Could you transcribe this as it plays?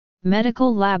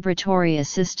Medical laboratory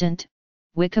assistant,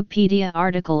 Wikipedia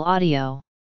article audio.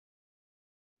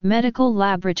 Medical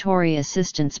laboratory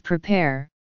assistants prepare,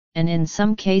 and in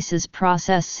some cases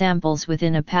process samples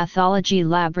within a pathology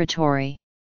laboratory.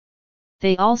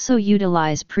 They also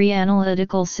utilize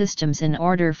pre-analytical systems in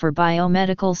order for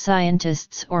biomedical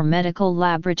scientists or medical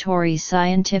laboratory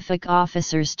scientific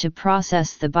officers to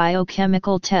process the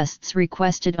biochemical tests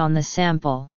requested on the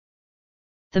sample.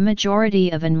 The majority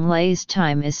of MLA's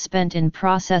time is spent in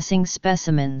processing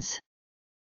specimens.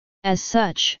 As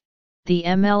such, the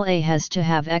MLA has to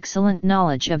have excellent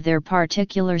knowledge of their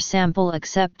particular sample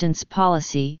acceptance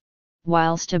policy,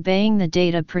 whilst obeying the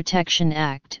Data Protection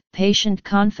Act, patient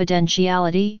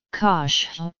confidentiality,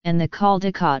 (COSH), and the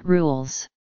Caldecott rules.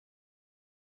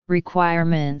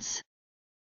 Requirements.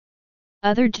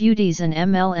 Other duties an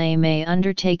MLA may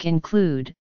undertake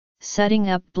include setting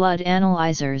up blood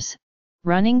analyzers,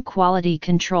 running quality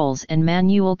controls and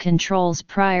manual controls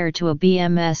prior to a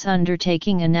BMS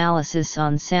undertaking analysis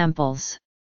on samples.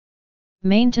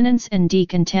 Maintenance and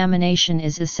decontamination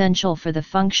is essential for the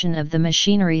function of the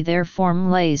machinery, therefore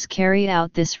MLAs carry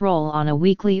out this role on a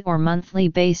weekly or monthly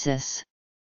basis.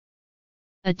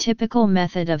 A typical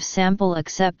method of sample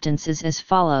acceptance is as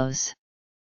follows.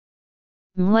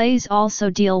 MLAs also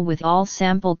deal with all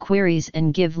sample queries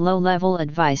and give low-level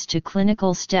advice to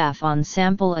clinical staff on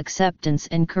sample acceptance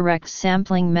and correct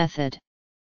sampling method.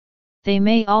 They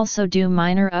may also do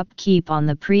minor upkeep on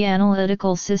the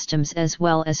pre-analytical systems as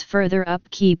well as further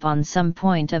upkeep on some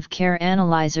point-of-care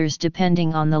analyzers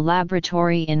depending on the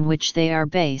laboratory in which they are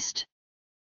based.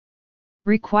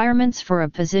 Requirements for a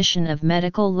position of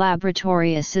medical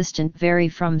laboratory assistant vary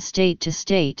from state to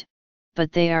state,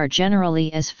 but they are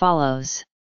generally as follows.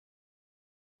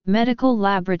 Medical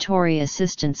laboratory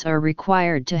assistants are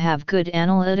required to have good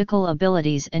analytical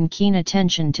abilities and keen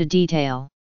attention to detail.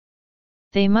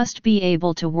 They must be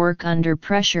able to work under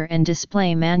pressure and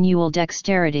display manual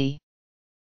dexterity.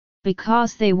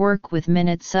 Because they work with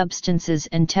minute substances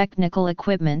and technical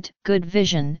equipment, good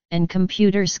vision and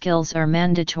computer skills are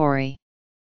mandatory.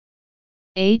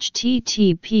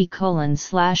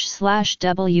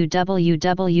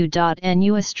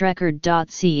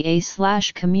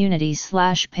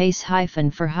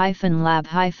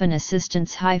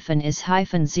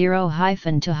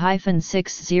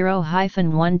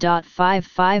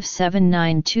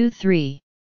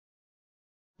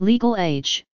 Legal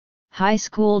age, high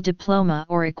school diploma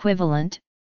or equivalent,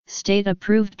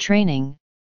 state-approved training,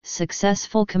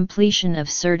 successful completion of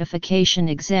certification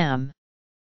exam.